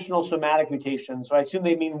no additional somatic mutations, so I assume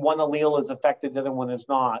they mean one allele is affected, the other one is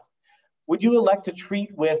not, would you elect to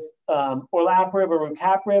treat with olaparib or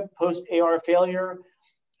rucaparib post-AR failure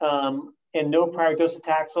and no prior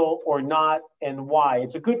docetaxel or not, and why?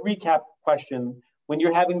 It's a good recap question. When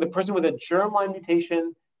you're having the person with a germline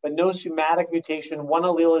mutation, but no somatic mutation, one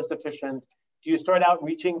allele is deficient, do you start out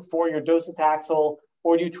reaching for your docetaxel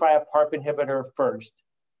or do you try a PARP inhibitor first?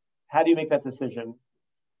 How do you make that decision?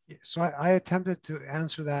 So I attempted to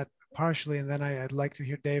answer that partially, and then I'd like to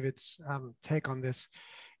hear David's take on this.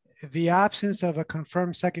 The absence of a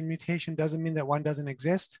confirmed second mutation doesn't mean that one doesn't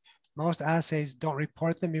exist. Most assays don't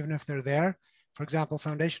report them even if they're there. For example,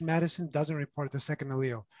 Foundation Medicine doesn't report the second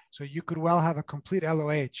allele. So you could well have a complete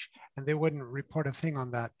LOH and they wouldn't report a thing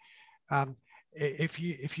on that. If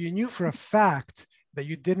you knew for a fact that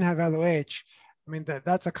you didn't have LOH, I mean,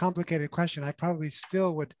 that's a complicated question. I probably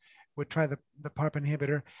still would try the PARP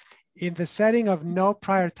inhibitor. In the setting of no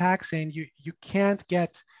prior taxane, you can't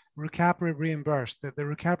get rucaparib reimbursed. The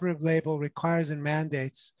rucaparib label requires and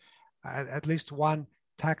mandates at least one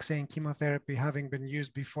taxane chemotherapy having been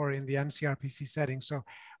used before in the mCRPC setting. So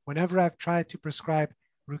whenever I've tried to prescribe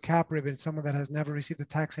rucaparib in someone that has never received a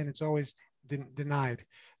taxane, it's always denied.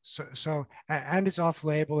 So and it's off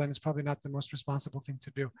label and it's probably not the most responsible thing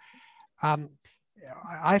to do.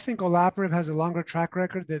 I think olaparib has a longer track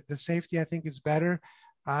record. The safety I think is better.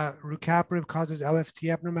 Rucaparib causes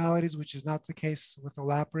LFT abnormalities, which is not the case with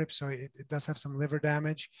olaparib. So it does have some liver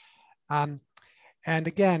damage. And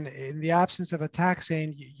again, in the absence of a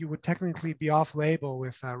taxane, you would technically be off label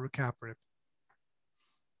with rucaparib.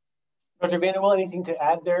 Dr. Vanderwill, anything to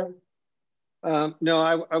add there? No,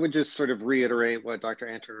 I would just sort of reiterate what Dr.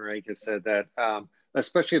 Antonarakis said, that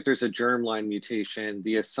especially if there's a germline mutation,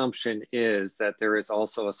 the assumption is that there is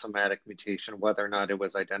also a somatic mutation, whether or not it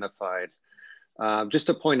was identified. Just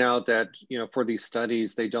to point out that, for these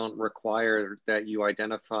studies, they don't require that you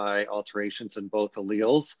identify alterations in both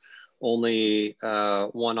alleles, only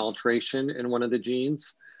one alteration in one of the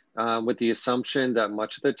genes, with the assumption that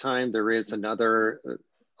much of the time there is another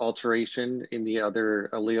alteration in the other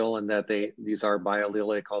allele and that these are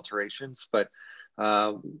biallelic alterations. But,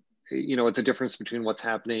 it's a difference between what's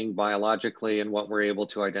happening biologically and what we're able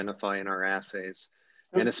to identify in our assays.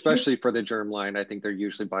 And especially for the germline, I think they're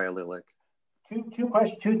usually biallelic.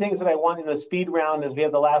 Two things that I want in the speed round as we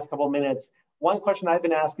have the last couple of minutes. One question I've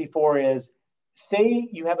been asked before is, say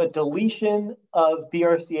you have a deletion of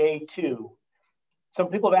BRCA2. Some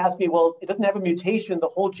people have asked me, well, it doesn't have a mutation, the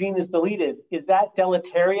whole gene is deleted. Is that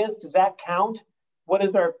deleterious? Does that count? What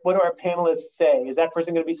do our panelists say? Is that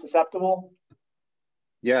person going to be susceptible?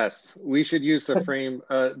 Yes, we should use the frame,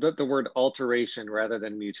 the word alteration rather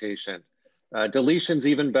than mutation. Deletion's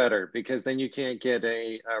even better because then you can't get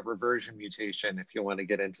a reversion mutation if you want to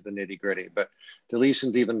get into the nitty gritty, but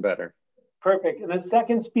deletion's even better. Perfect. And the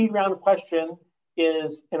second speed round question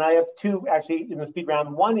is, and I have two actually in the speed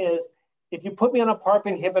round. One is, if you put me on a PARP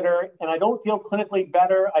inhibitor and I don't feel clinically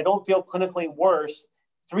better, I don't feel clinically worse,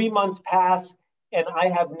 3 months pass and I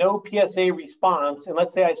have no PSA response, and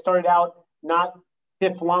let's say I started out not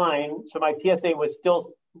 5th line, so my PSA was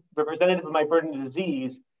still representative of my burden of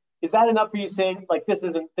disease, is that enough for you saying, like, this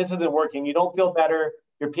isn't working, you don't feel better,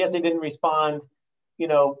 your PSA didn't respond, you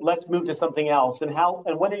know, let's move to something else? And how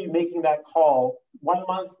and when are you making that call? 1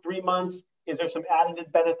 month, 3 months? Is there some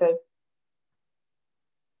added benefit?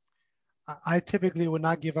 I typically would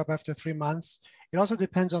not give up after 3 months. It also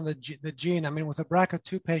depends on the gene. I mean, with a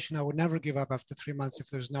BRCA2 patient, I would never give up after 3 months if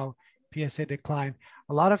there's no PSA decline.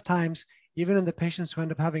 A lot of times, even in the patients who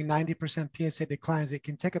end up having 90% PSA declines, it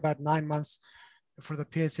can take about 9 months for the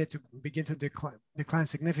PSA to begin to decline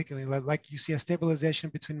significantly. Like you see a stabilization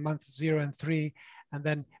between month 0 and 3, and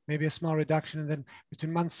then maybe a small reduction, and then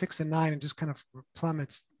between month 6 and 9, it just kind of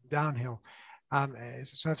plummets downhill.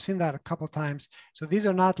 So I've seen that a couple of times. So these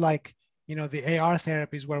are not like, you know, the AR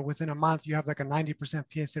therapies where within a month you have like a 90%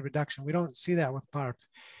 PSA reduction. We don't see that with PARP.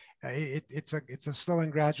 It's a slow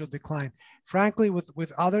and gradual decline. Frankly,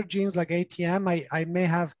 with other genes like ATM, I may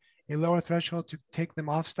have a lower threshold to take them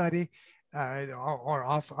off study or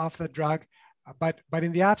off the drug. But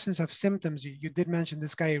in the absence of symptoms, you did mention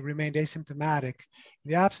this guy remained asymptomatic.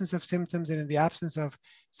 In the absence of symptoms and in the absence of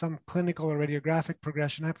some clinical or radiographic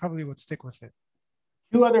progression, I probably would stick with it.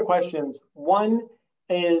 2 other questions. One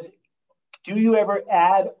is, do you ever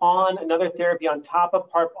add on another therapy on top of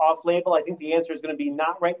PARP off-label? I think the answer is going to be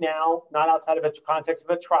not right now, not outside of a context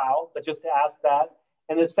of a trial, but just to ask that.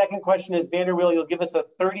 And the second question is, Vanderwill, you'll give us a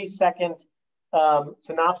 30-second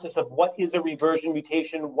synopsis of what is a reversion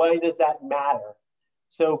mutation. Why does that matter?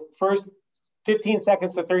 So first, 15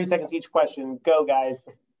 seconds to 30 seconds each question. Go, guys.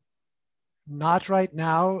 Not right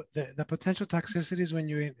now. The potential toxicities when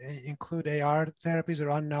you include AR therapies are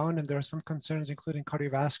unknown, and there are some concerns, including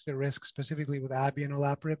cardiovascular risk, specifically with Abi and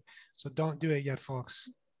olaparib. So don't do it yet, folks.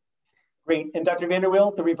 Great. And Dr.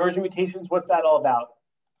 Vanderwill, the reversion mutations, what's that all about?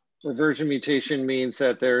 Reversion mutation means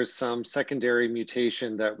that there's some secondary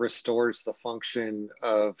mutation that restores the function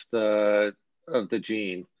of the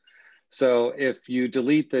gene. So if you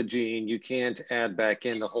delete the gene, you can't add back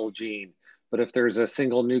in the whole gene. But if there's a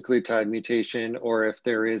single nucleotide mutation, or if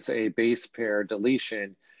there is a base pair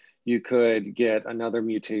deletion, you could get another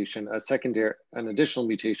mutation, an additional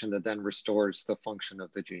mutation that then restores the function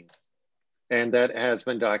of the gene. And that has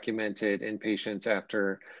been documented in patients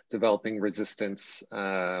after developing resistance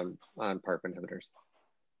on PARP inhibitors.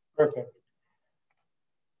 Perfect.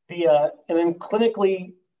 And then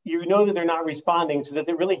clinically, you know that they're not responding. So does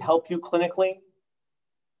it really help you clinically?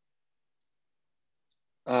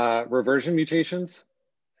 Reversion mutations?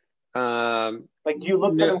 Like, do you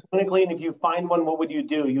look at them clinically, and if you find one, what would you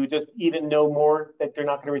do? You would just even know more that they're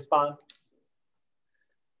not going to respond?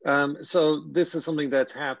 So this is something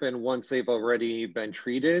that's happened once they've already been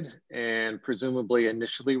treated and presumably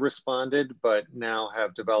initially responded, but now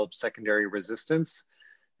have developed secondary resistance.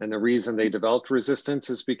 And the reason they developed resistance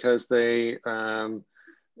is because they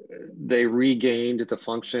regained the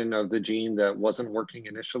function of the gene that wasn't working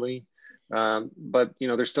initially. But you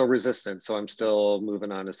know, they're still resistant, so I'm still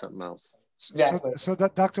moving on to something else. Exactly. So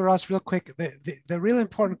Dr. Ross, real quick, the really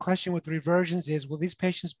important question with reversions is, will these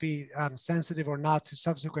patients be sensitive or not to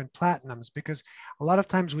subsequent platinums? Because a lot of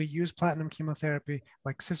times we use platinum chemotherapy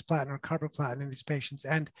like cisplatin or carboplatin in these patients.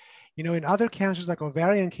 And, you know, in other cancers like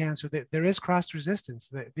ovarian cancer, there is cross resistance.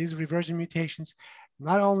 These reversion mutations,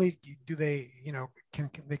 not only do they, you know, can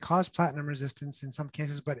they cause platinum resistance in some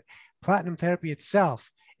cases, but platinum therapy itself,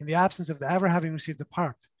 in the absence of ever having received the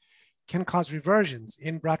PARP, can cause reversions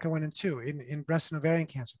in BRCA1 and 2, in breast and ovarian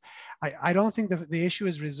cancer. I don't think the issue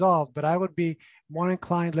is resolved, but I would be more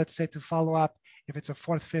inclined, let's say, to follow up if it's a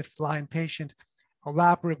 4th, 5th line patient,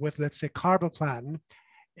 olaparib with, let's say, carboplatin,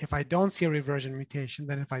 if I don't see a reversion mutation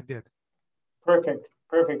than if I did. Perfect,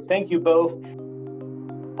 perfect. Thank you both.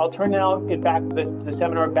 I'll turn now the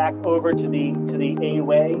seminar back over to the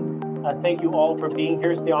AUA. Thank you all for being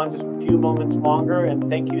here. Stay on just a few moments longer. And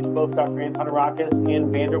thank you to both Dr. Antonarakis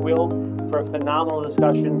and Vanderwill for a phenomenal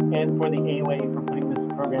discussion, and for the AUA for putting this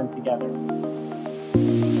program together.